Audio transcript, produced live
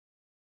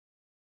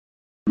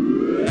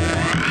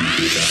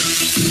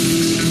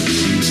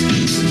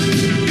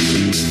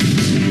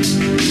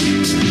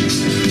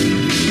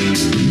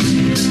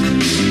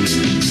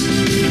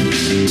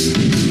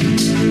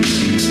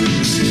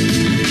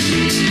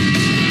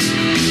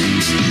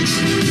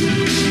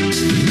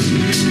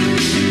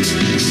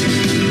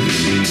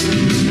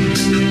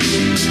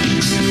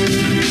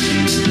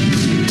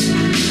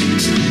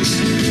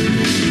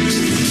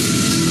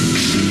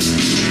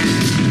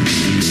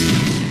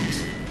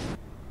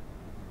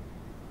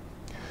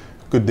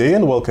Good day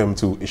and welcome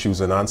to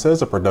Issues and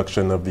Answers, a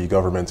production of the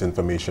Government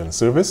Information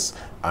Service.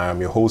 I am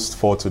your host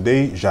for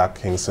today, Jacques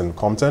Hinkson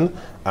Compton,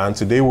 and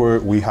today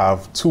we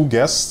have two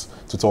guests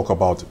to talk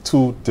about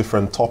two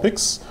different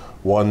topics,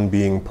 one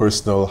being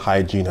personal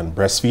hygiene and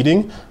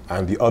breastfeeding,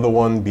 and the other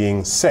one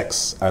being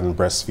sex and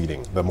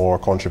breastfeeding, the more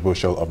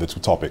controversial of the two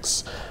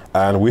topics.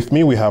 And with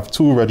me we have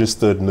two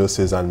registered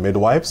nurses and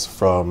midwives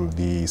from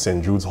the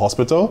St. Jude's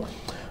Hospital,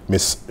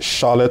 Miss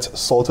Charlotte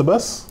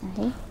Saltibus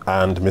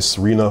and Miss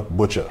Rena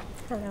Butcher.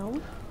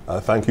 Hello.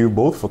 Thank you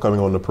both for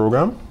coming on the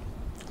program.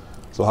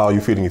 So how are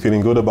you feeling? You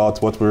feeling good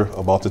about what we're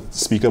about to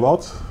speak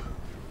about?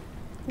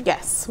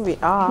 Yes, we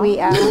are. We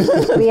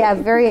are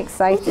very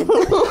excited.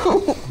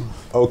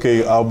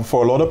 Okay,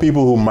 for a lot of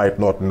people who might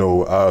not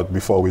know,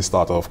 before we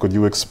start off, could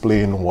you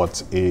explain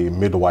what a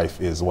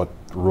midwife is? What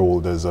role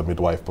does a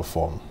midwife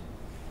perform?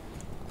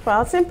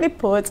 Well, simply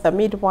put, a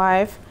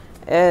midwife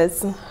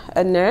is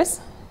a nurse.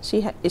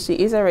 She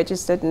is a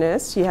registered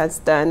nurse. She has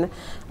done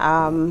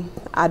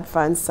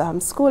advanced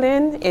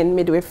schooling in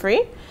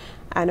midwifery,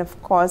 and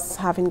of course,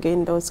 having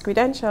gained those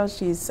credentials,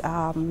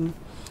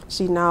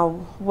 she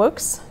now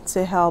works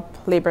to help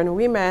laboring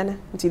women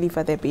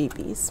deliver their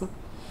babies.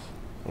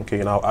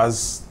 Okay, now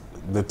as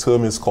the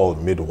term is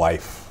called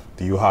midwife,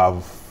 do you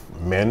have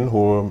men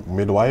who are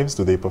midwives?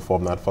 Do they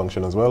perform that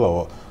function as well,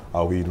 or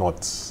are we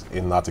not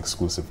in that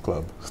exclusive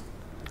club?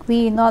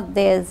 We're not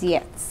there as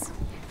yet.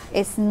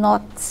 It's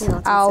not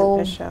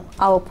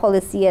our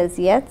policy as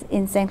yet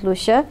in St.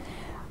 Lucia,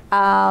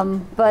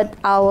 but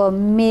our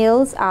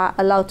males are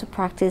allowed to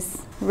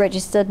practice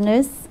registered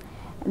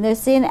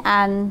nursing,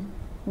 and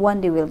one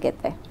day we'll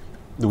get there.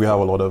 Do we have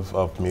a lot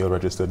of male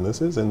registered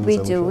nurses in We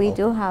St. do. Lucia? We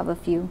do have a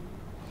few.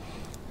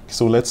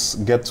 So let's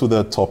get to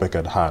the topic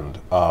at hand.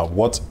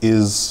 What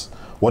does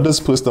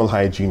personal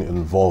hygiene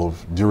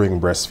involve during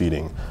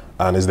breastfeeding,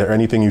 and is there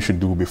anything you should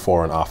do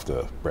before and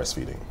after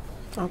breastfeeding?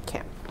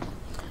 Okay.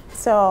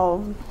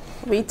 So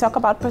we talk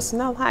about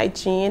personal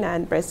hygiene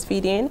and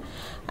breastfeeding,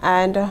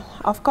 and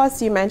of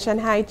course you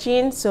mentioned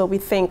hygiene, so we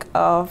think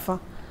of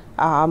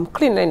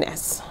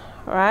cleanliness,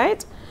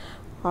 right?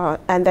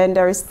 And then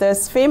there is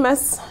this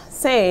famous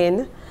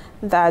saying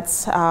that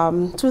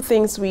two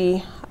things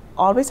we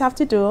always have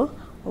to do: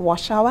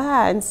 wash our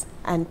hands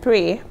and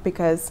pray,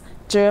 because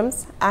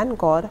germs and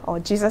God, or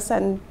Jesus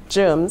and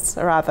germs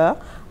rather,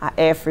 are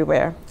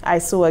everywhere. I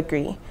so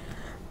agree.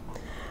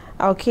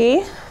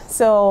 Okay,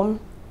 so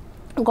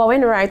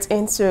going right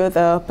into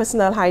the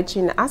personal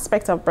hygiene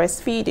aspect of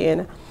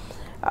breastfeeding,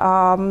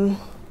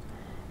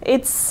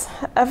 it's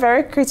a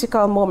very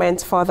critical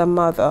moment for the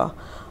mother,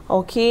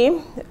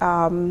 okay?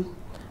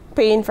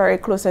 Paying very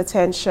close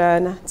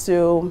attention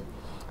to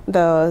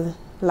the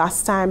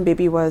last time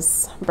baby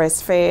was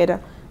breastfed,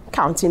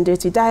 counting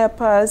dirty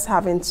diapers,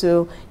 having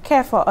to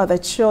care for other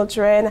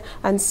children,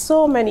 and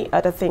so many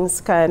other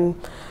things can,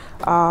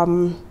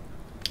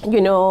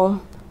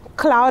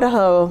 cloud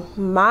her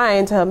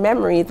mind, her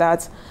memory,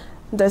 that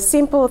the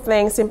simple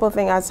thing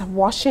as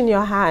washing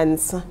your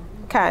hands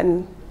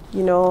can,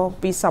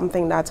 be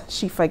something that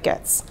she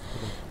forgets.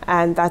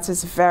 And that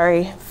is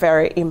very,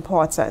 very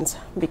important,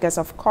 because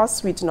of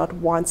course we do not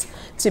want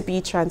to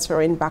be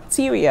transferring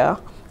bacteria,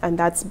 and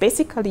that's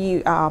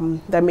basically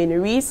the main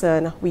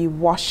reason we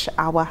wash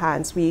our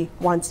hands. We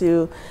want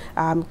to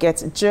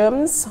get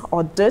germs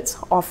or dirt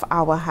off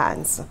our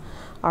hands,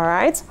 all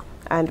right?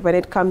 And when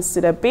it comes to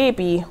the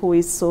baby who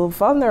is so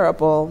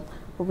vulnerable,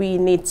 we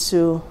need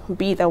to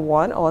be the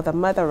one, or the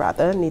mother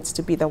rather, needs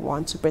to be the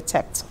one to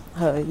protect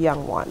her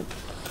young one.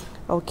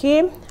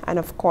 Okay, and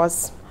of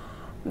course,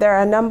 there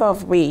are a number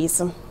of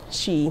ways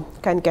she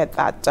can get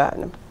that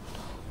done.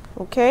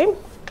 Okay,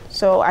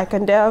 so I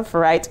can delve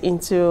right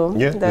into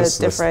the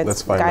different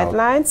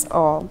guidelines.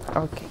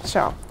 Okay,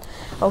 sure.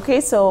 Okay,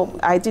 so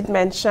I did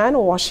mention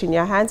washing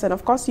your hands, and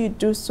of course you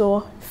do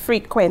so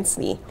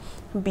frequently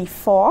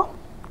before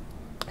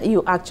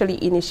you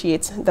actually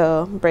initiate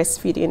the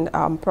breastfeeding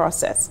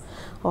process.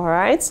 All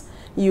right,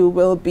 you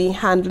will be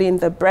handling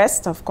the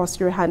breast. Of course,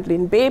 you're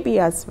handling baby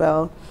as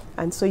well,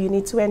 and so you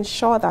need to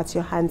ensure that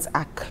your hands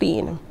are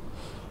clean.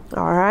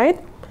 All right,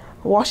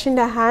 washing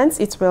the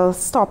hands, it will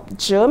stop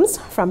germs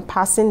from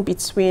passing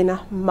between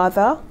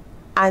mother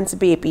and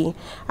baby.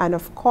 And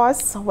of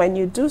course, when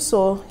you do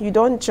so, you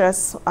don't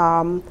just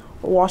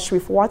wash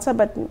with water,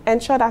 but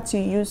ensure that you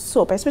use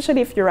soap,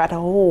 especially if you're at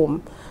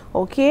home.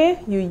 Okay,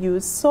 you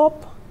use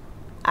soap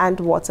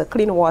and water,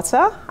 clean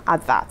water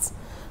at that.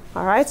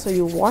 All right, so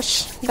you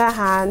wash the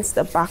hands,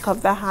 the back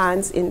of the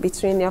hands, in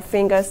between your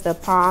fingers, the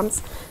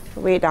palms,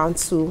 way down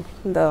to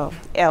the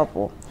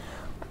elbow.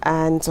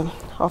 and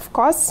of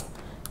course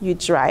you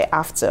dry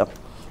after.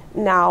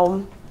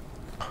 Now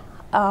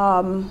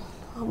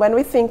when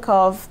we think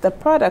of the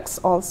products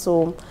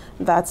also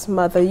that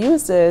mother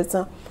uses,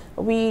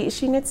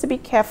 she needs to be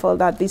careful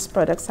that these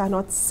products are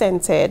not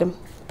scented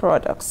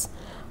products.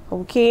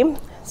 Okay,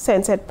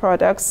 scented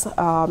products,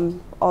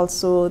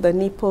 also the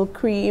nipple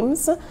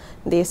creams,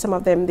 some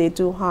of them, they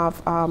do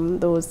have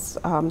those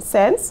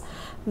scents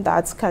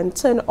that can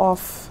turn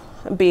off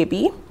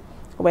baby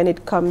when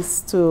it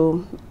comes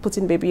to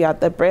putting baby at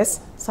the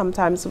breast.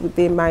 Sometimes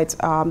they might,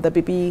 the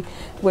baby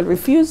will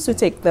refuse to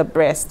take the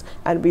breast,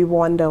 and we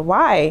wonder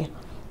why.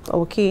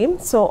 Okay,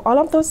 so all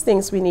of those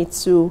things we need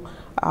to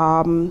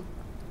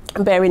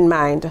bear in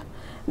mind.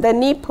 The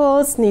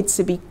nipples need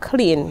to be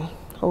clean.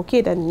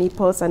 Okay, the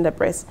nipples and the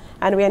breast,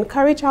 and we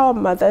encourage our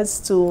mothers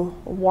to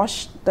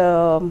wash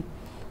the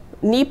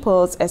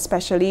nipples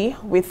especially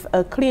with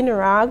a clean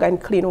rag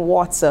and clean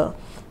water.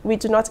 We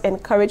do not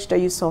encourage the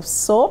use of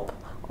soap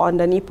on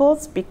the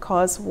nipples,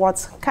 because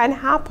what can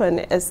happen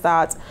is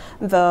that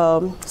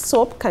the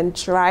soap can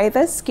dry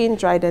the skin,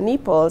 dry the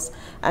nipples,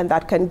 and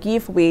that can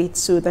give way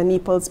to the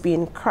nipples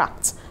being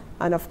cracked,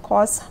 and of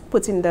course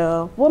putting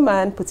the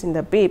woman, putting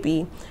the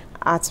baby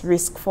at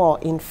risk for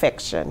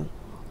infection.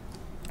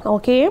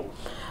 Okay,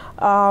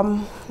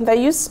 the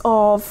use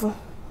of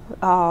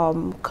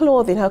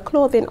clothing, her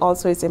clothing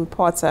also is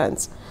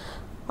important.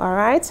 All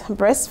right,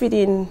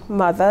 breastfeeding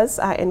mothers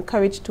are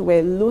encouraged to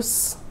wear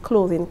loose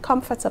clothing,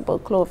 comfortable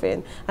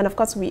clothing, and of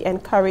course we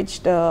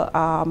encourage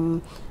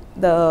the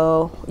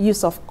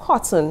use of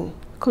cotton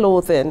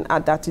clothing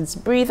that is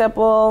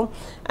breathable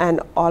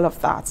and all of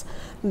that.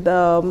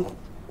 The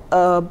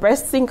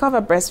think of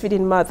a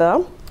breastfeeding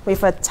mother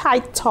with a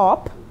tight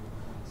top,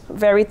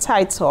 very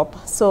tight top,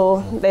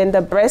 so then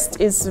the breast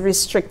is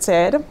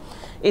restricted.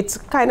 It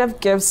kind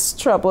of gives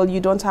trouble. You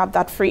don't have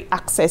that free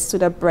access to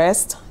the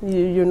breast.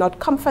 You're not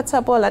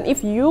comfortable, and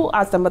if you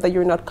as the mother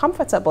you're not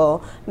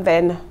comfortable,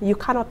 then you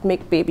cannot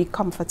make baby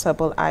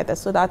comfortable either.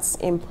 So that's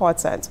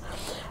important.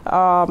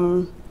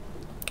 Not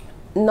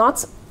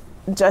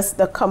just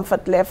the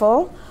comfort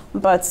level,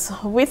 but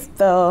with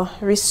the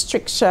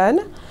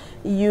restriction,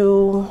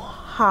 you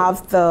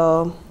have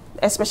the,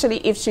 especially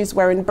if she's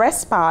wearing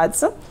breast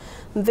pads,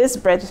 these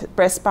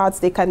breast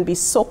pads, they can be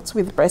soaked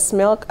with breast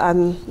milk,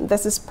 and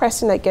this is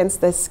pressing against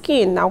the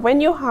skin. Now,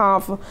 when you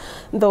have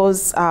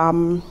those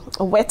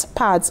wet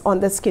pads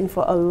on the skin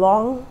for a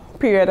long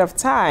period of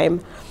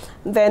time,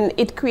 then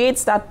it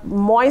creates that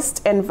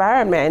moist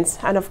environment.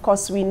 And of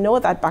course, we know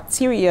that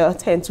bacteria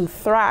tend to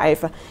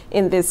thrive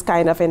in this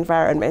kind of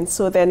environment.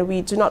 So then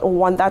we do not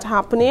want that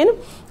happening.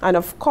 And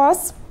of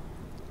course,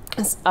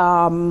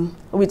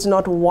 we do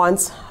not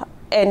want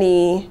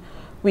any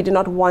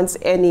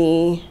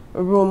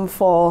room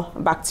for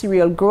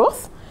bacterial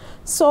growth.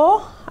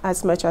 So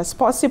as much as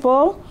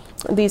possible,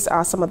 these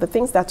are some of the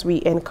things that we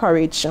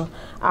encourage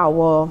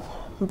our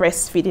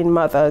breastfeeding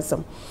mothers.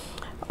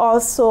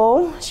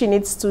 Also, she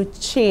needs to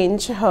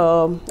change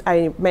her,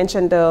 I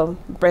mentioned the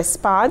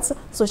breast pads,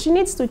 so she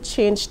needs to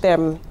change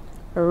them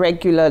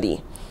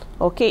regularly.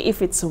 Okay,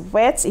 if it's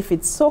wet, if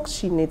it's soaked,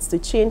 she needs to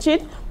change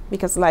it,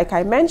 because like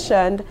I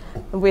mentioned,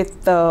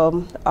 with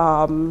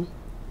the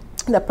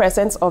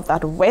presence of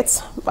that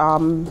wet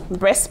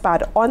breast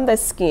pad on the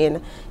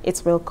skin,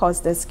 it will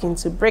cause the skin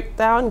to break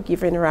down,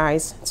 giving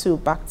rise to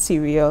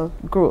bacterial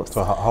growth.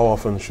 So how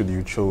often should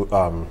you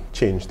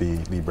change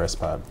the breast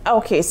pad?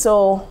 Okay,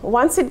 so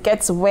once it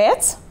gets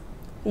wet,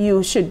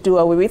 you should do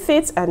away with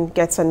it and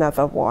get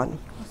another one.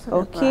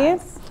 Okay,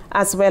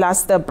 as well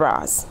as the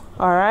bras.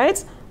 All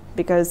right,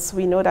 because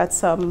we know that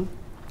some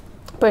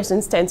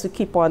persons tend to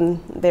keep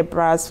on their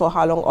bras for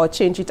how long, or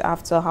change it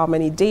after how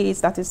many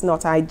days. That is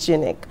not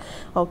hygienic.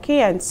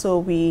 Okay, and so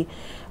we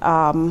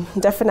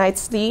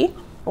definitely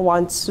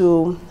want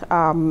to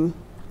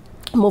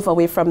move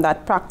away from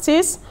that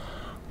practice.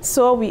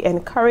 So we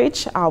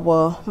encourage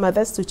our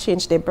mothers to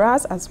change their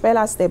bras as well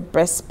as their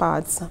breast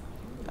pads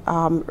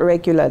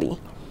regularly.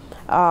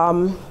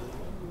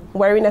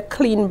 Wearing a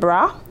clean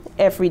bra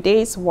every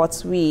day is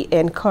what we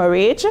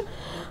encourage.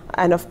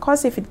 And of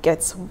course, if it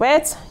gets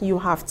wet, you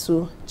have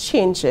to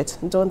change it.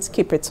 Don't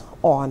keep it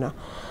on.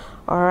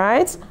 All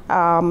right.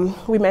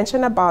 We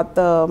mentioned about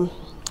the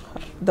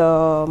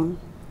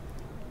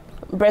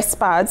breast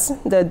pads,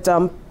 the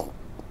dump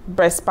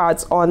breast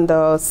pads on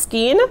the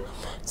skin.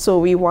 So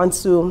we want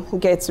to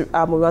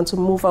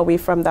move away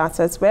from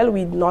that as well.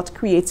 We're not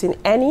creating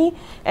any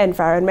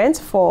environment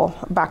for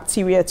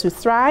bacteria to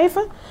thrive.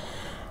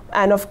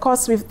 And of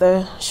course, with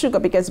the sugar,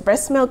 because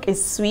breast milk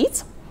is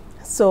sweet,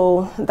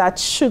 so that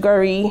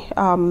sugary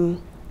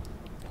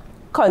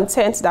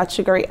content, that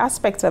sugary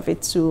aspect of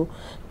it too,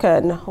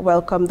 can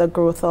welcome the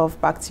growth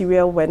of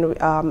bacteria, when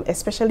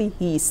especially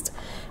yeast.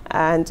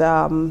 And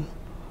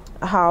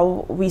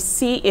how we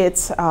see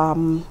it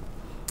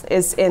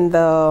is in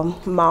the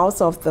mouths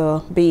of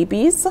the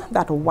babies,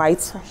 that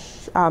white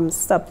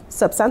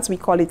substance, we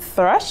call it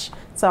thrush.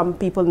 Some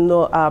people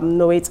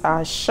know it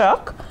as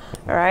shock,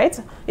 right?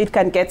 It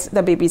can get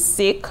the baby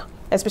sick.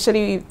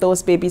 especially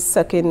those babies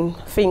sucking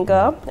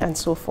finger and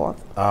so forth.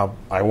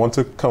 I want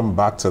to come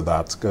back to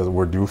that because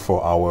we're due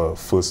for our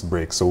first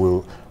break.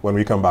 So when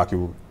we come back,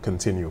 you'll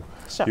continue.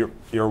 Sure.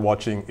 You're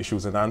watching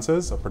Issues and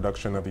Answers, a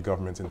production of the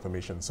Government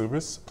Information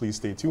Service. Please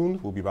stay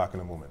tuned. We'll be back in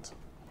a moment.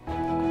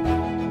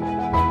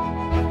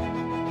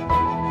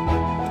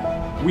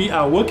 We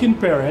are working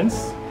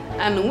parents.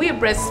 And we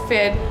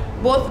breastfed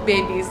both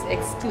babies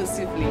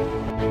exclusively.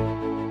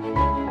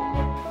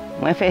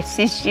 Moi fais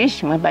 6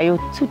 chiches, moi ba yo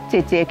tout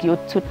tété qui yo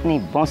tout ni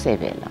bon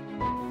cervelle.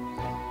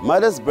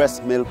 Mother's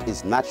breast milk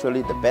is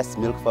naturally the best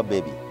milk for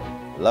baby.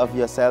 Love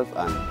yourself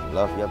and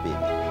love your baby.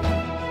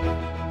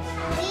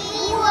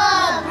 We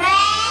were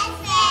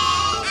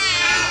breastfed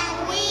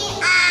and we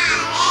are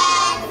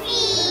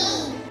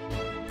healthy.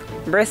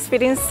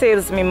 Breastfeeding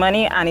saves me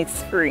money and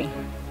it's free.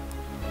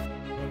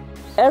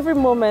 Every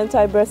moment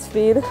I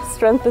breastfeed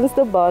strengthens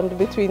the bond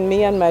between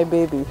me and my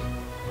baby.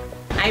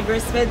 I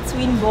breastfed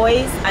twin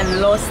boys and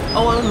lost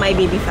all my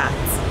baby fat.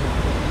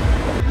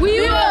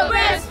 We were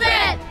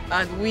breastfed!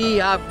 And we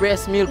have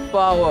breast milk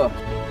power.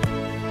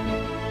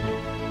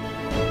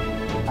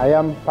 I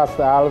am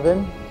Pastor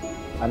Alvin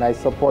and I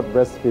support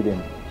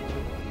breastfeeding.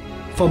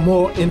 For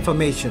more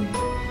information,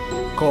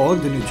 call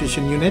the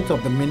Nutrition Unit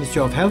of the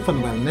Ministry of Health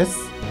and Wellness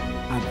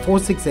at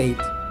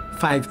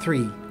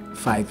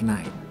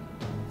 468-5359.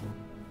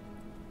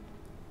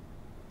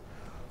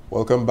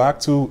 Welcome back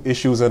to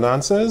Issues and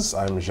Answers.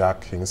 I'm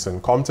Jacques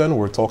Kingston Compton.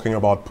 We're talking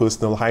about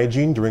personal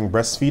hygiene during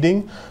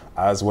breastfeeding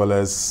as well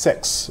as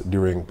sex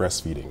during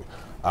breastfeeding.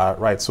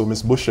 Right, so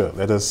Ms. Butcher,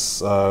 let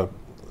us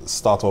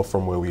start off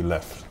from where we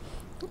left.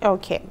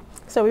 Okay,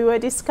 so we were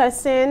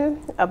discussing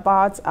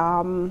about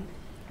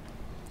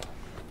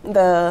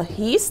the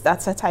yeast.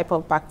 That's a type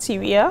of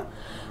bacteria,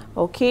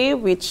 okay,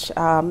 which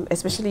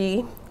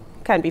especially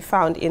can be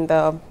found in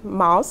the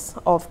mouths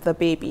of the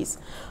babies.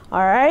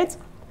 All right,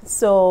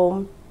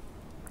 so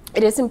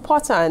it is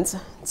important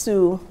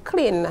to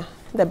clean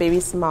the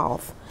baby's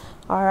mouth,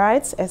 all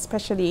right,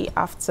 especially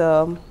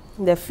after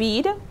the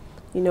feed.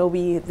 You know,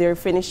 they're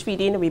finished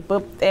feeding, we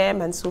burp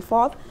them and so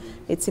forth.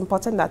 It's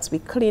important that we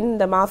clean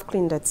the mouth,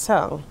 clean the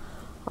tongue.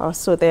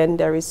 So then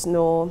there is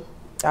no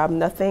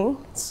nothing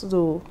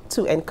to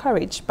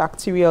encourage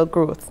bacterial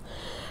growth.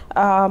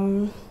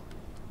 I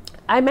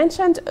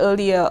mentioned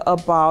earlier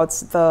about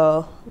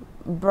the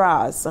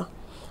bras.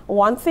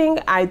 One thing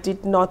I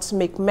did not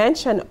make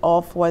mention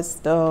of was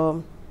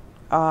the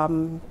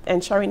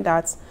ensuring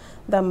that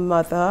the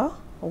mother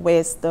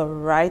wears the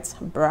right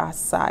bra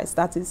size.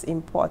 That is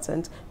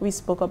important. We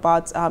spoke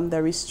about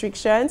the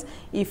restrictions.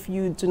 If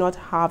you do not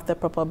have the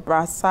proper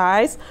bra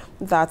size,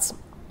 that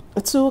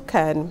too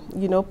can,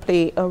 you know,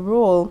 play a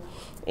role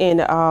in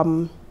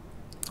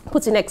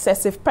putting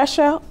excessive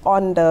pressure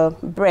on the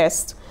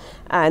breast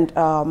and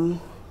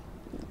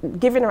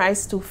giving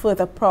rise to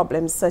further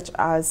problems such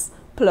as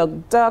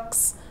plugged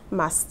ducts,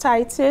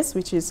 mastitis,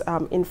 which is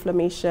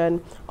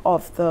inflammation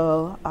of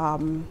the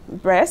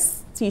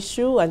breast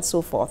tissue and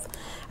so forth.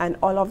 And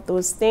all of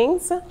those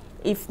things,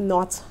 if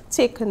not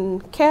taken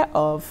care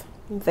of,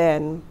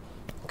 then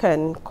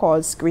can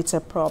cause greater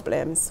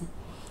problems.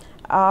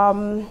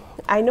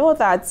 I know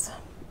that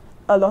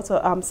a lot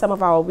of some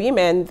of our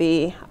women,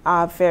 they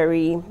are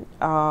very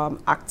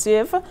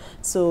active.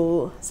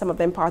 So some of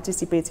them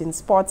participate in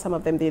sports, some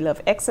of them they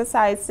love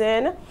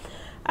exercising.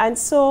 And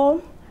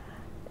so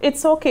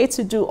it's okay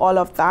to do all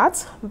of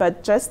that,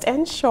 but just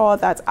ensure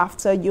that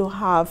after you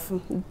have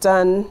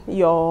done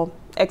your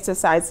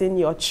exercising,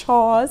 your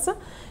chores,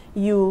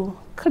 you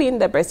clean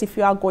the breast. If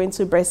you are going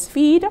to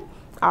breastfeed,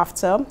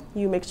 after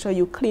you make sure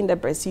you clean the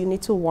breast. You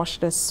need to wash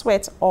the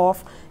sweat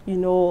off, you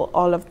know,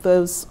 all of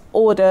those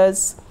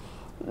odors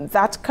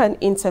that can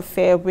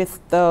interfere with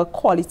the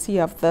quality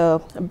of the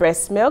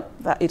breast milk.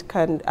 That it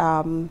can,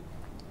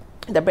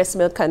 the breast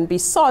milk can be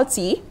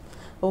salty,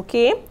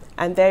 okay?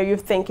 And there you're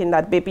thinking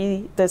that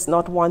baby does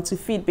not want to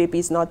feed, baby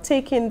is not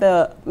taking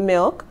the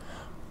milk.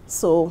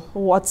 So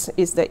what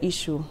is the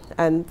issue?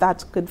 And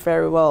that could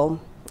very well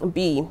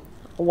be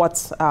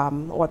what's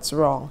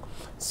wrong.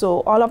 So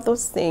all of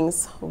those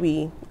things,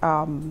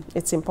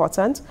 it's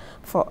important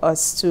for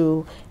us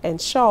to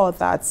ensure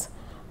that,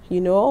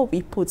 you know,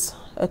 we put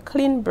a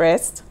clean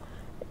breast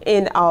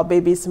in our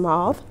baby's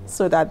mouth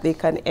so that they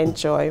can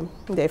enjoy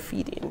their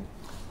feeding.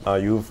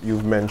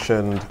 You've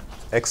mentioned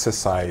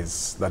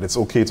exercise, that it's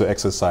okay to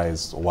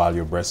exercise while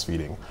you're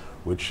breastfeeding,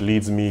 which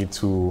leads me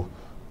to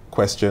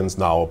questions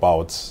now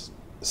about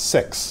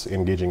sex,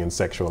 engaging in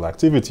sexual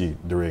activity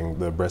during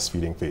the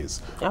breastfeeding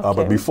phase. Okay.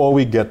 But before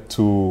we get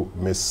to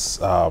Miss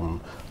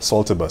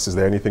Saltibus, is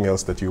there anything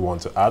else that you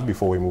want to add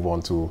before we move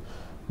on to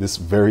this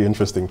very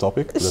interesting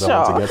topic that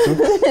I want to get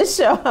to?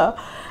 Sure.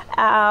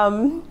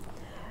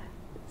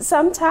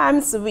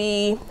 Sometimes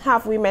we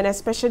have women,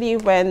 especially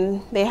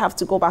when they have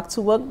to go back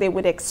to work, they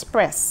would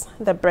express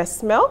the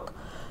breast milk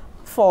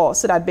so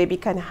that baby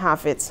can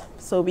have it.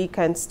 So we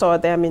can store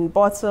them in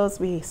bottles,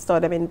 we store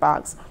them in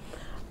bags.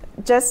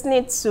 Just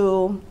need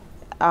to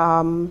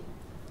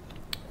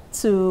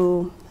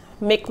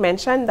make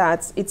mention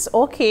that it's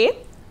okay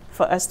for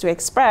for us to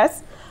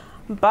express.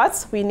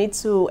 But we need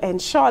to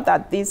ensure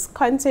that these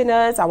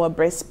containers, our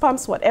breast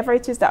pumps, whatever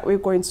it is that we're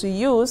going to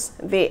use,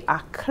 they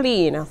are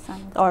clean.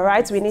 All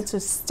right, we need to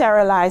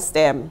sterilize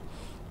them.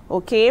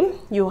 Okay,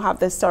 you have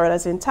the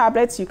sterilizing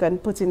tablets. You can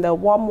put in the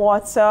warm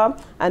water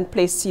and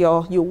place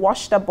you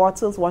wash the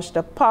bottles, wash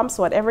the pumps,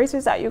 whatever it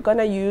is that you're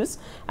gonna use,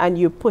 and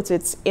you put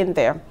it in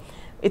there.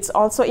 It's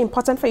also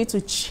important for you to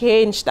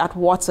change that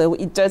water.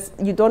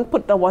 You don't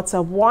put the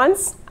water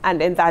once and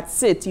then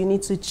that's it. You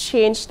need to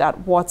change that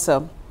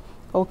water,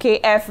 okay,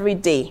 every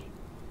day.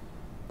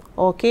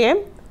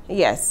 Okay,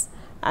 yes.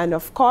 And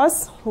of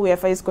course,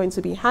 whoever is going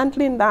to be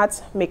handling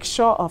that, make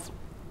sure of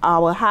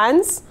our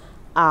hands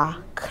are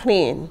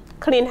clean.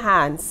 Clean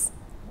hands.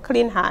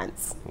 Clean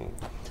hands.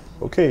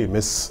 Okay,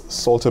 Miss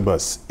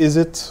Saltibus, is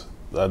it,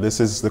 this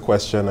is the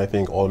question I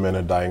think all men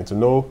are dying to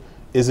know,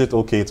 is it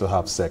okay to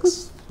have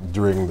sex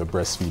during the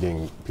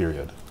breastfeeding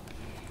period?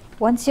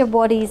 Once your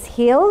body is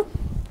healed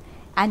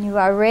and you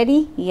are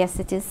ready, yes,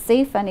 it is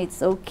safe and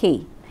it's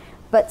okay.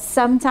 But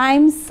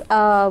sometimes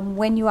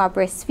when you are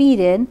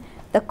breastfeeding,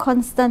 the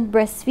constant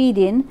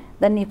breastfeeding,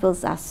 the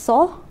nipples are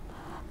sore.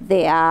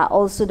 They are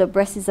also, the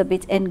breast is a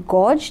bit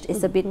engorged,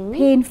 it's a bit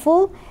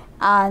painful,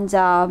 and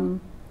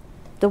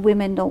the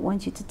women don't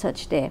want you to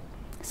touch there.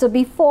 So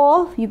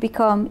before you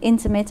become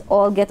intimate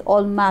or get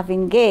all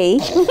Marvin Gaye,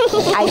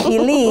 I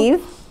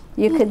believe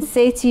you could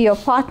say to your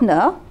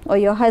partner or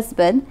your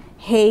husband,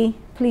 hey,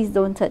 please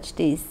don't touch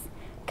these.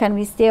 Can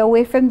we stay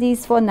away from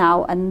these for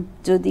now and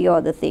do the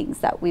other things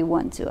that we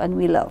want to and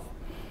we love?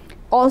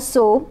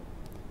 Also,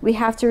 we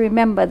have to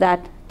remember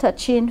that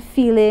touching,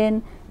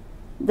 feeling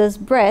those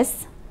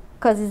breasts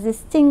causes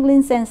this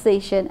tingling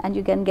sensation and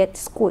you can get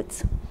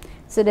squirts.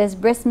 So there's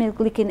breast milk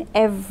leaking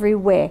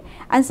everywhere.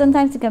 And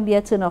sometimes it can be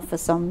a turn off for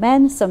some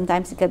men.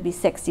 Sometimes it can be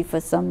sexy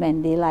for some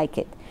men. They like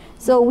it.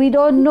 So we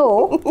don't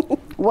know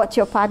what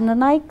your partner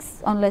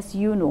likes unless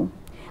you know.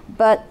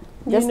 But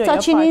just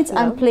touching it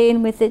and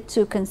playing with it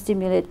too can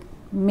stimulate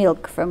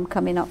milk from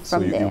coming up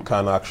from there. So you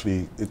can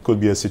actually, it could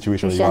be a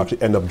situation where you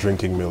actually end up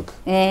drinking milk.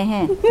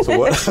 So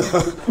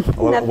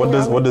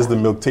what does the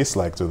milk taste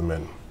like to the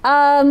men?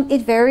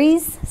 It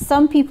varies.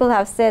 Some people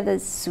have said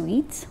it's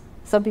sweet.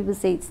 Some people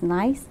say it's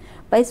nice.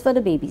 But it's for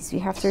the babies. You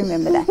have to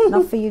remember that.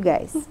 Not for you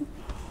guys.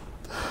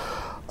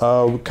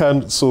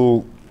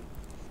 So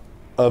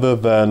other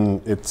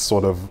than it's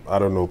sort of, I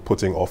don't know,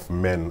 putting off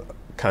men,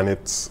 can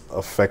it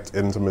affect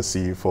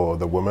intimacy for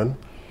the woman?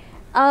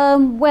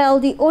 Well,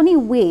 the only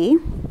way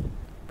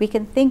we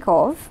can think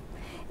of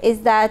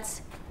is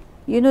that,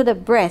 you know, the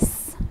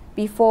breasts,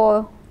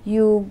 before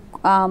you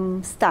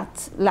start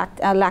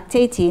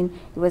lactating,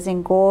 it was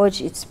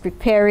engorged, it's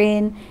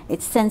preparing,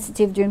 it's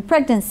sensitive during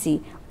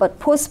pregnancy. But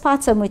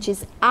postpartum, which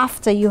is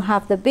after you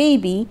have the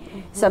baby,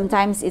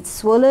 sometimes it's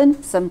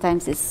swollen,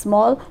 sometimes it's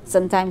small,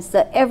 sometimes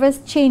the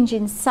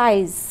ever-changing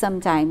size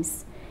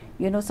sometimes.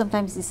 You know,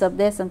 sometimes it's up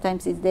there,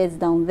 sometimes it's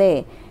down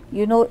there.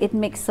 You know, it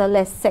makes her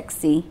less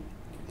sexy.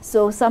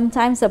 So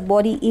sometimes a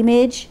body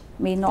image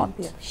may not,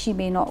 she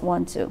may not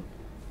want to.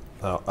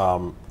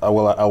 I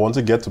want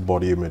to get to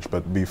body image,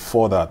 but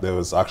before that, there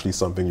was actually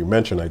something you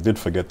mentioned. I did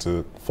forget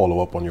to follow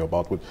up on you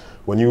about.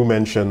 When you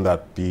mentioned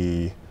that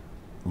the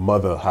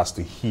mother has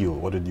to heal,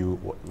 what did you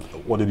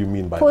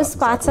mean by that?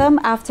 Postpartum,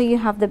 after you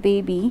have the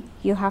baby,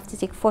 you have to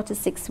take 4 to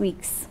 6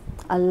 weeks.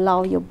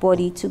 Allow your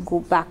body to go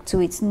back to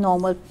its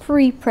normal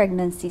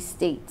pre-pregnancy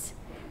state.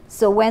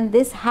 So when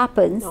this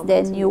happens,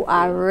 then you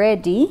are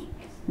ready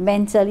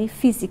mentally,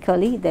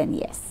 physically, then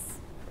yes,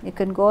 you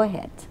can go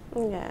ahead.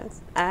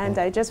 Yes, and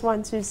I just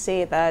want to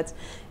say that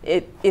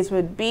it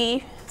would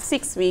be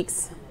 6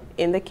 weeks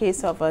in the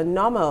case of a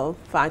normal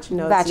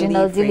vaginal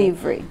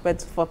delivery.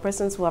 But for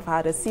persons who have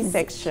had a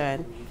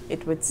C-section,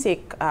 it would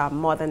take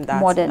more than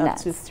that, up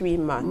to 3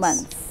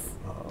 months.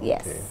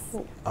 Yes.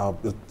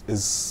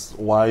 Is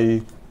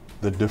why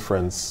the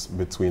difference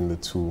between the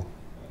two?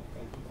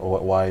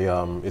 Why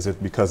is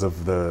it because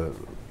of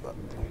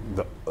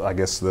I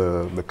guess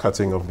the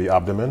cutting of the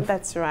abdomen?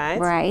 That's right.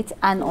 Right,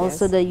 and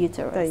also the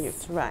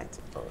uterus. Right.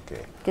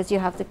 Okay. Because you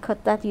have to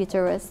cut that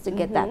uterus to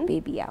get that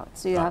baby out.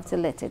 So you have to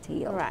let it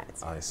heal.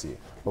 Right. I see.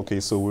 Okay,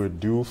 so we're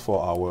due for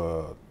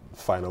our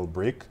final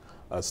break.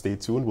 Stay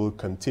tuned. We'll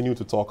continue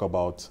to talk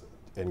about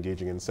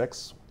engaging in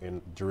sex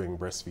during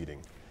breastfeeding.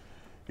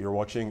 You're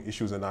watching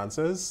Issues and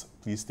Answers.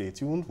 Please stay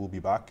tuned. We'll be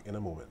back in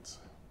a moment.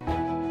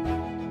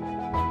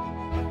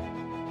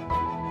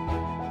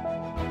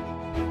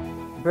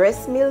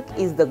 Breast milk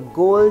is the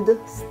gold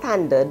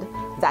standard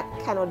that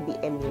cannot be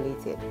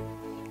emulated.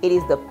 It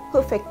is the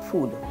perfect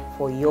food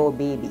for your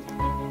baby.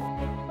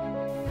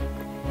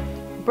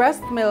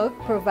 Breast milk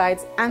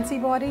provides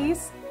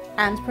antibodies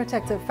and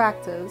protective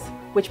factors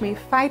which may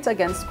fight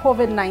against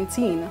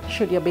COVID-19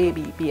 should your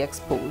baby be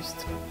exposed.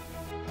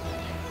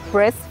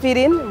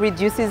 Breastfeeding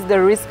reduces the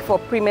risk for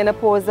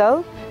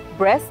premenopausal,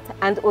 breast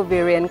and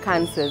ovarian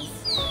cancers.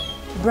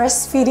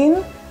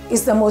 Breastfeeding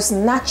is the most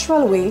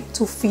natural way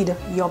to feed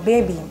your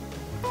baby.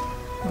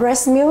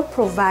 Breast milk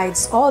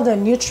provides all the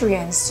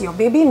nutrients your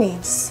baby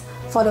needs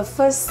for the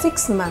first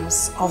 6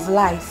 months of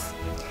life.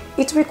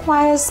 It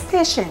requires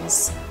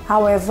patience.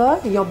 However,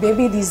 your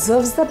baby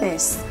deserves the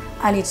best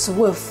and it's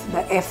worth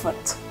the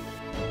effort.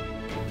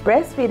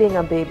 Breastfeeding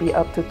a baby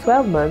up to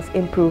 12 months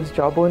improves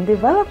jawbone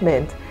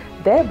development,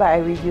 thereby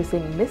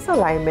reducing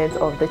misalignment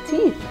of the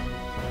teeth.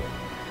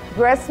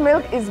 Breast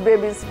milk is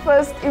baby's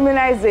first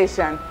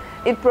immunization.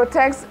 It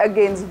protects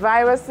against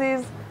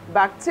viruses,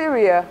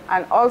 bacteria,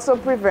 and also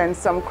prevents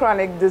some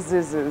chronic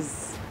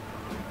diseases.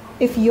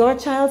 If your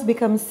child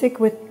becomes sick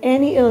with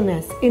any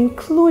illness,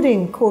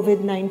 including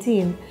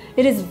COVID-19,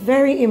 it is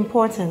very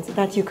important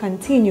that you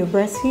continue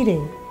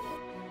breastfeeding.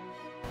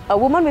 A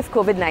woman with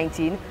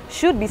COVID-19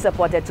 should be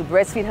supported to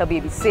breastfeed her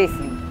baby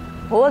safely,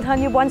 hold her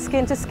newborn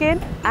skin to skin,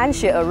 and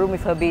share a room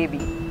with her baby.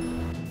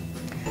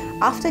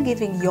 After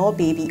giving your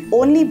baby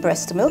only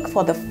breast milk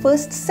for the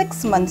first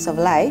 6 months of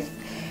life,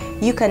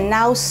 you can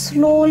now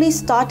slowly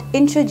start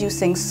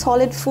introducing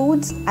solid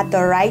foods at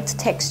the right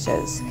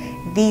textures.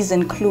 These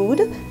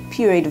include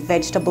pureed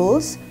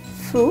vegetables,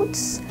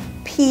 fruits,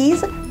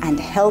 peas, and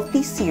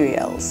healthy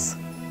cereals.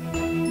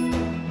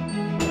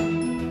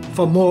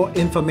 For more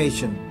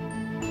information,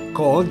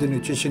 call the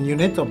Nutrition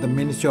Unit of the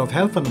Ministry of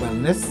Health and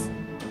Wellness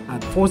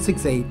at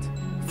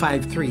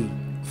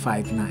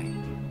 468-5359.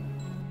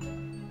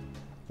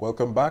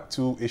 Welcome back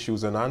to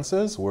Issues and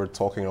Answers. We're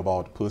talking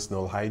about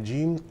personal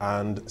hygiene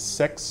and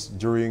sex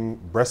during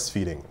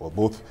breastfeeding, or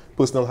both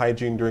personal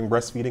hygiene during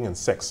breastfeeding and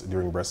sex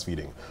during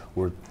breastfeeding.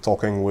 We're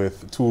talking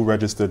with 2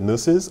 registered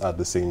nurses at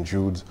the St.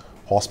 Jude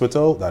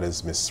Hospital, that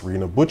is Miss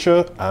Rena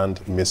Butcher and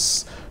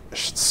Miss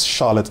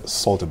Charlotte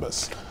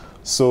Saltibus.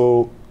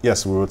 So,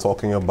 yes, we were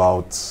talking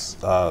about,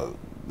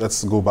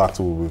 let's go back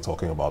to what we were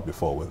talking about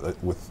before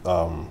with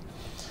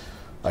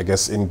I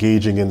guess,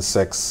 engaging in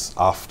sex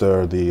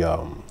after the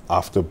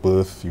after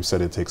birth. You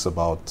said it takes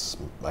about,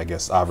 I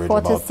guess, average 4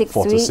 about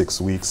to 6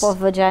 weeks for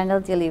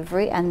vaginal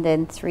delivery, and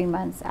then 3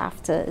 months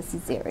after a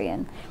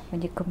cesarean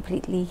when you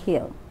completely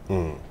heal.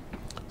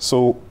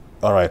 So,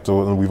 all right.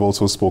 So, and we've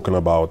also spoken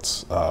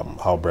about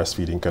how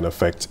breastfeeding can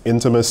affect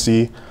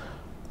intimacy.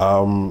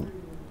 Can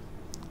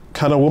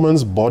a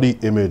woman's body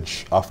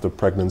image after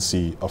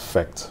pregnancy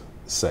affect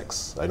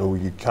sex? I know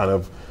you kind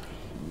of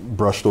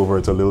brushed over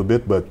it a little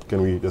bit, but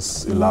can we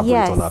just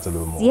elaborate on that a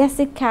little more? Yes,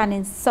 it can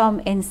in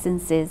some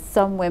instances.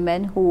 Some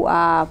women who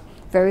are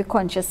very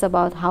conscious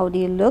about how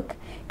they look.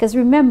 Because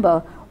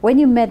remember, when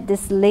you met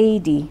this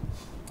lady,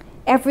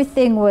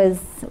 everything was,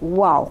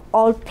 wow,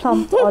 all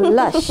plump, all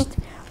lushed.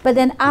 But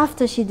then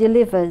after she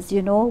delivers,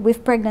 you know,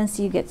 with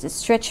pregnancy, you get the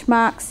stretch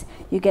marks,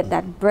 you get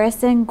that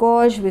breast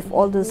engorged with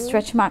all those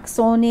stretch marks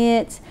on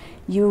it,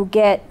 you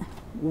get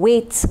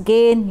weight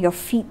gain, your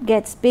feet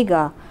gets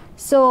bigger.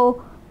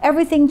 So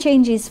everything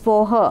changes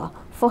for her.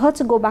 For her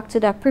to go back to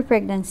that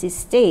pre-pregnancy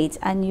state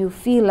and you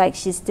feel like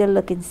she's still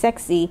looking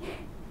sexy,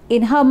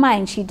 in her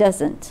mind, she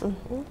doesn't.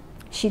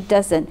 She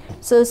doesn't.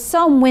 So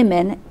some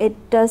women,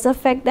 it does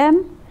affect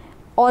them.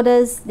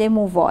 Others, they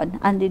move on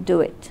and they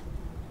do it.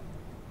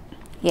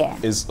 Yeah.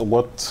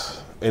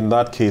 In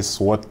that case,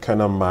 what can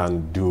a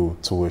man do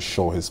to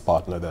assure his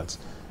partner that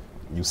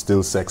you're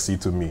still sexy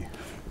to me?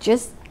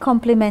 Just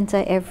compliment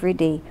her every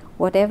day.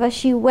 Whatever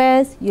she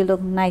wears, you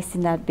look nice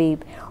in that,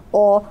 babe.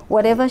 Or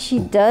whatever she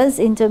does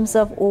in terms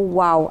of, oh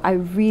wow, I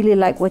really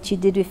like what you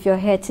did with your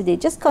hair today.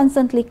 Just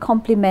constantly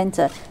compliment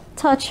her,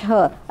 touch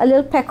her, a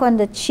little peck on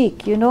the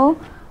cheek, you know.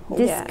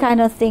 This kind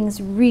of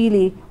things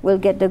really will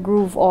get the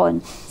groove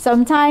on.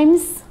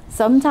 Sometimes,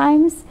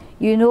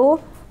 you know,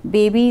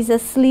 baby's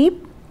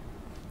asleep.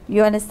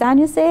 You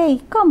understand? You say,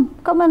 hey, come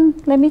on,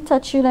 let me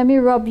touch you, let me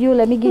rub you,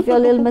 let me give you a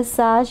little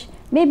massage.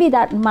 Maybe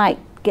that might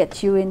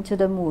get you into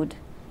the mood.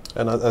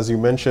 And as you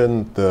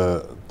mentioned,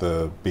 the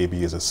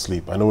baby is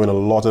asleep. I know in a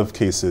lot of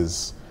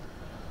cases,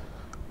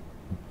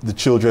 the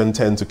children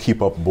tend to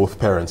keep up both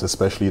parents,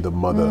 especially the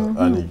mother,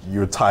 and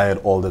you're tired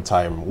all the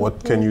time.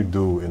 What can you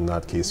do in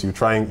that case? You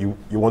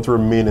want to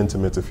remain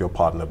intimate with your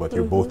partner, but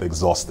you're both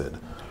exhausted.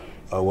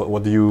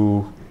 What do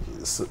you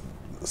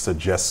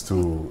suggest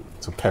to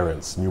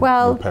parents, new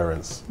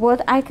parents?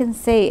 What I can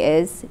say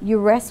is you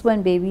rest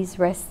when baby's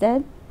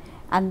rested,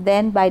 and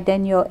then by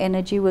then your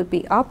energy will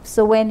be up.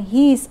 So when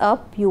he's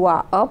up, you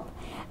are up.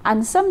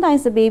 And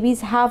sometimes the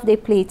babies have their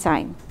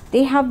playtime.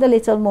 They have the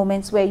little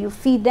moments where you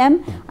feed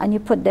them and you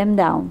put them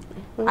down.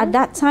 At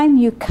that time,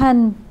 you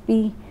can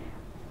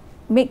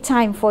make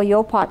time for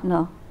your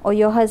partner or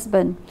your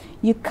husband.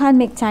 You can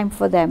make time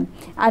for them.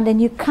 And then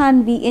you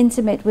can be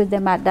intimate with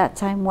them at that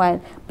time.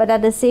 But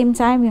at the same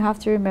time, you have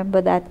to remember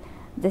that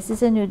this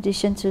is a new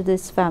addition to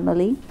this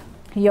family.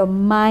 Your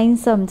mind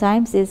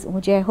sometimes is,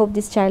 oh, I hope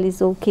this child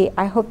is okay.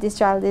 I hope this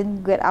child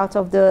didn't get out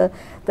of the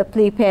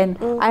playpen.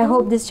 I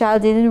hope this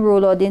child didn't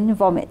roll or didn't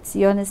vomit.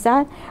 You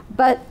understand?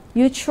 But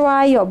you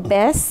try your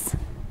best,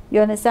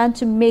 you understand,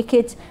 to make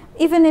it,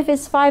 even if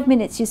it's 5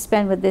 minutes you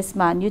spend with this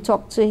man, you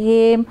talk to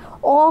him,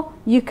 or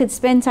you could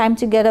spend time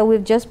together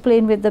with just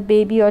playing with the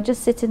baby or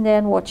just sitting there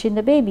and watching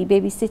the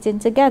baby sitting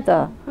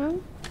together.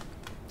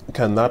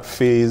 Can that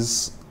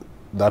phase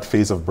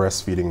of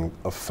breastfeeding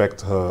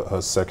affect her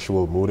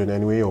sexual mood in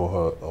any way,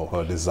 or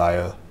her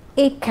desire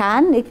It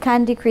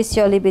can decrease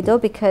your libido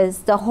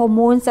because the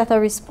hormones that are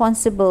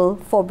responsible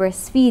for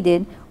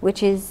breastfeeding,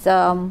 which is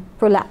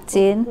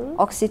prolactin,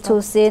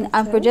 oxytocin,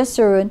 and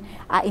progesterone,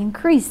 are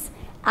increased.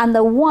 And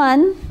the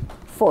one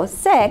for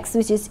sex,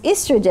 which is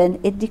estrogen,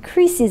 it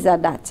decreases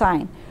at that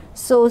time.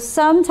 So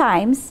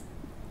sometimes,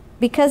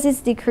 because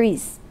it's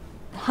decreased,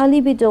 her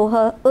libido,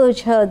 her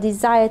urge, her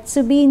desire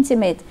to be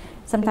intimate,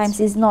 sometimes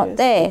is not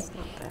there.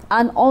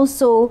 And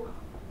also,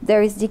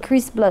 there is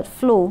decreased blood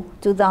flow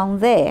to down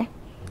there.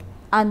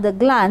 And the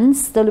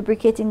glands, the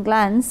lubricating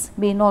glands,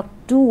 may not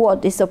do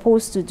what they're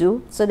supposed to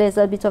do. So there's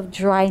a bit of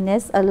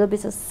dryness, a little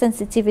bit of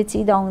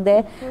sensitivity down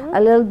there,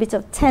 a little bit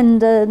of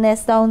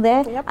tenderness down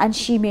there, and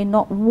she may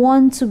not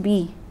want to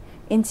be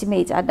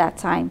intimate at that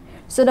time.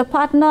 So the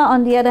partner,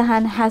 on the other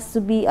hand, has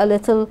to be a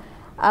little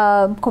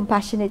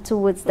compassionate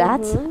towards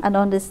that and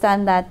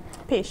understand that,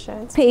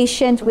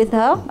 patient with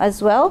her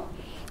as well,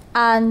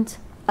 and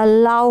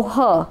allow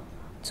her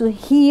to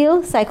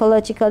heal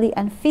psychologically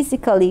and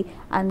physically,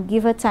 and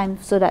give her time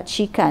so that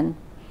she can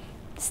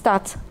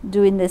start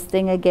doing this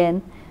thing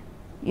again,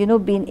 you know,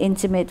 being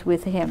intimate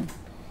with him.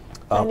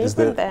 And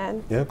even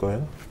then, yeah, go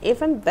ahead.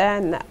 Even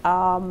then,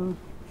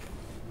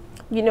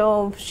 you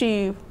know,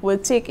 it will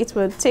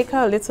take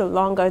her a little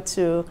longer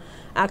to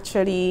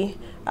actually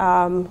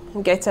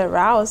get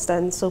aroused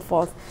and so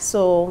forth.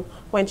 So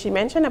when she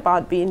mentioned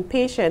about being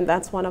patient,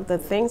 that's one of the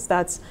things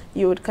that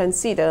you would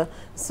consider.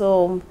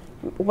 So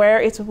where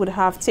it would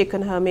have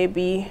taken her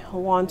maybe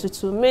 1 to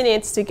 2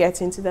 minutes to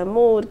get into the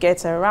mood,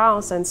 get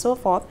aroused and so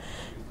forth,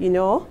 you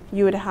know,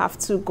 you would have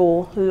to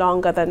go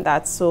longer than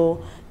that.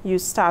 So you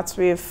start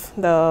with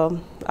the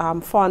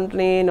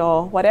fondling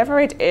or whatever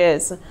it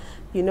is,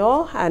 you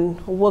know,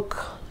 and work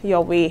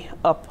your way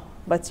up,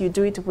 but you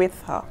do it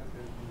with her.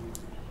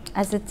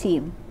 As a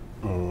team.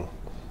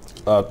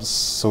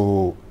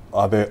 So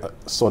are there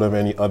sort of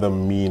any other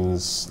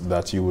means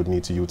that you would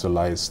need to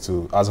utilize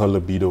to, as her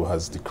libido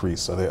has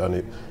decreased, are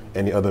there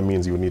any other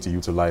means you would need to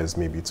utilize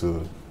maybe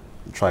to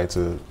try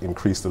to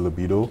increase the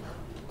libido?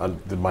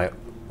 And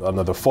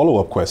another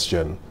follow-up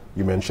question,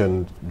 you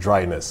mentioned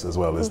dryness as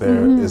well. Is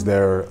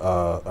there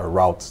a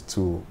route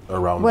to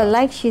around well, that?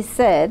 like she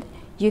said,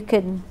 you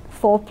can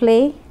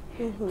foreplay.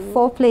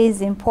 Foreplay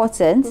is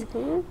important,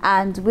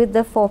 and with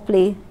the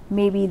foreplay,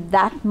 maybe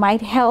that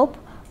might help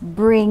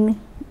bring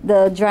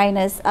the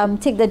dryness,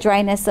 take the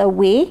dryness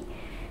away.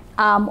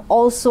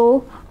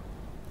 Also,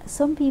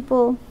 some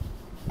people,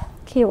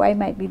 KY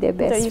might be their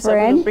best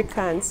friend.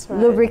 Lubricants, right?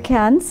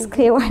 Lubricants,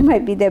 KY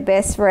might be their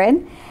best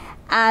friend,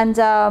 and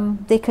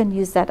they can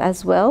use that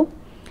as well.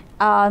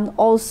 And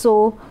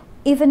also,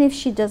 even if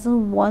she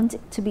doesn't want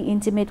to be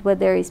intimate where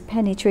there is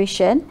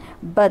penetration,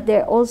 but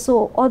there are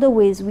also other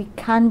ways we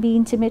can be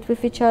intimate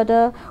with each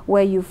other,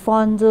 where you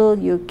fondle,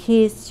 you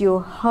kiss, you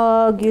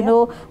hug, you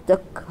know,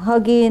 the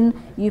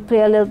hugging, you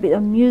play a little bit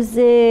of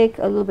music,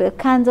 a little bit of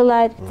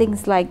candlelight,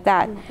 things like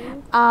that.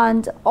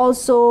 And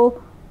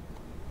also,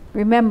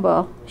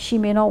 remember, she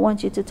may not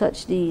want you to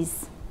touch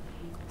these.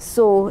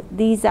 So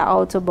these are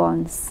outer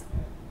bonds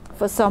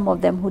for some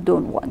of them who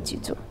don't want you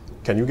to.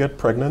 Can you get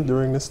pregnant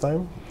during this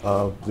time,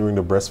 during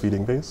the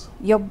breastfeeding phase?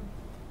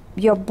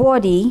 Your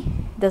body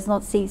does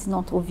not say it's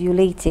not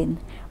ovulating,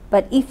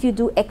 but if you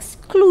do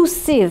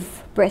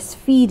exclusive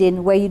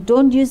breastfeeding where you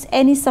don't use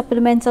any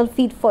supplemental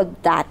feed for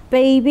that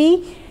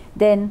baby,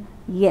 then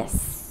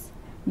yes,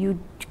 you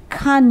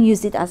can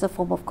use it as a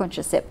form of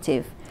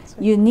contraceptive.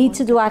 You need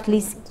to do at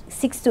least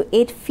 6 to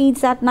 8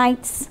 feeds at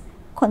night,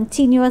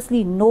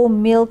 continuously, no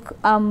milk,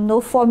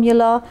 no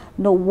formula,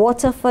 no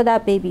water for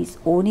that baby. It's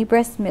only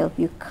breast milk.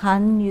 You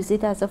can use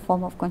it as a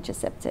form of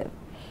contraceptive,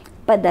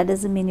 but that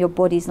doesn't mean your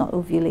body is not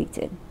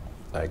ovulating.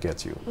 I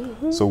get you.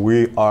 So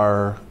we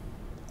are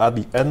at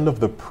the end of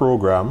the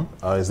program.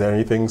 Is there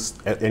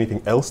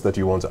anything else that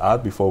you want to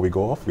add before we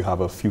go off? We have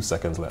a few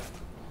seconds left.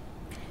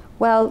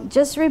 Well,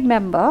 just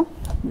remember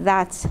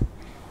that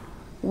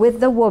with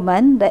the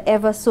woman, the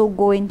ever so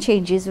going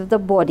changes with the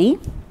body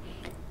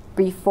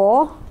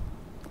before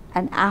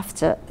and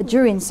after,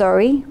 during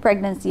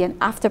pregnancy and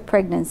after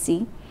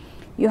pregnancy.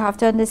 You have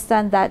to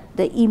understand that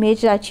the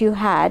image that you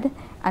had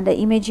and the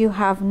image you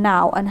have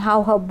now and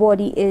how her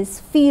body is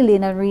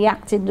feeling and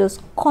reacting, those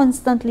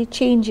constantly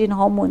changing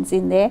hormones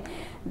in there,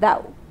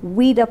 that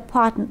we the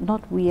partner,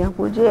 not we,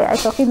 would you? I'm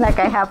talking like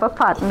I have a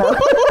partner,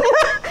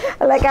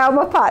 like I'm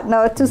a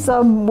partner to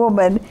some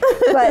woman,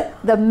 but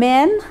the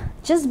men,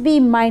 just be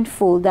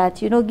mindful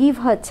that, you know, give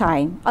her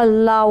time,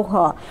 allow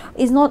her.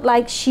 It's not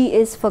like she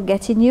is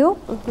forgetting you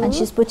and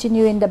she's putting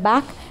you in the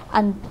back,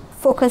 and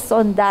focus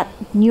on that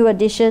new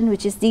addition,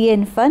 which is the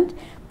infant.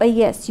 But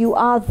yes, you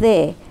are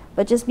there,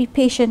 but just be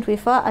patient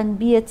with her and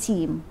be a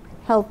team,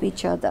 help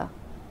each other.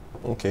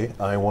 Okay,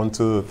 I want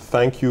to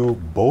thank you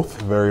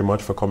both very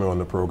much for coming on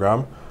the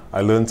program.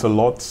 I learned a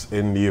lot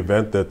in the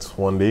event that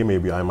one day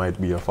maybe I might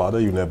be a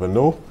father, you never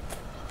know.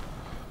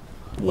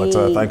 But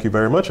thank you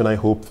very much, and I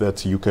hope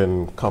that you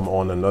can come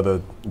on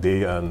another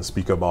day and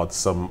speak about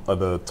some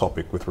other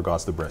topic with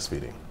regards to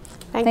breastfeeding.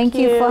 Thank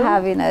you for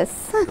having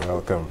us. You're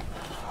welcome.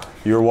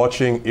 You're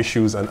watching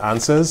Issues and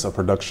Answers, a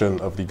production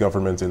of the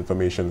Government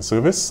Information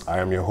Service. I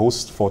am your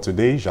host for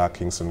today, Jacques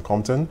Kingston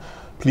Compton.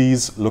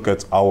 Please look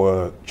at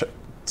our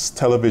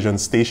television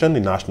station, the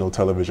National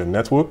Television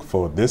Network,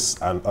 for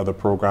this and other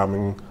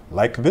programming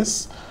like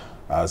this,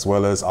 as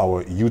well as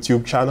our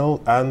YouTube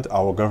channel and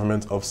our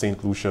Government of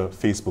St. Lucia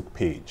Facebook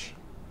page.